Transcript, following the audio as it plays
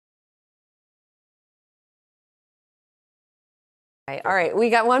All right, we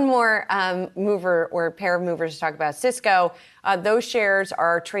got one more mover or pair of movers to talk about. Cisco, those shares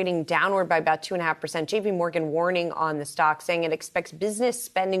are trading downward by about 2.5%. JPMorgan warning on the stock, saying it expects business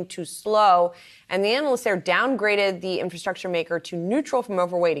spending to slow. And the analyst there downgraded the infrastructure maker to neutral from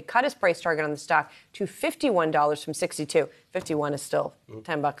overweight. He cut his price target on the stock to $51 from $62. 51 is still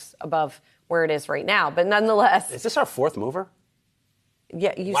 $10 above where it is right now. But nonetheless. Is this our fourth mover?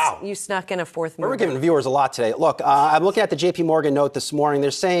 Yeah, you snuck in a fourth mover. We're giving viewers a lot today. Look, I'm looking at the JPMorgan note this morning.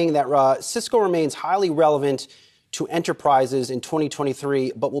 They're saying that Cisco remains highly relevant to enterprises in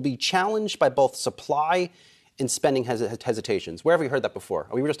 2023, but will be challenged by both supply and spending hesitations. Where have we heard that before?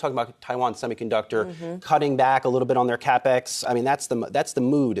 We were just talking about Taiwan Semiconductor cutting back a little bit on their capex. I mean, that's the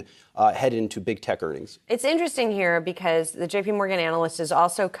mood headed into big tech earnings. It's interesting here because the JPMorgan analyst is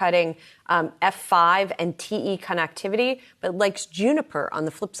also cutting F5 and TE connectivity, but likes Juniper on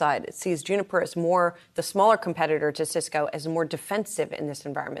the flip side. It sees Juniper as more the smaller competitor to Cisco, as more defensive in this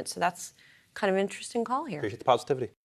environment. So that's kind of an interesting call here. Appreciate the positivity.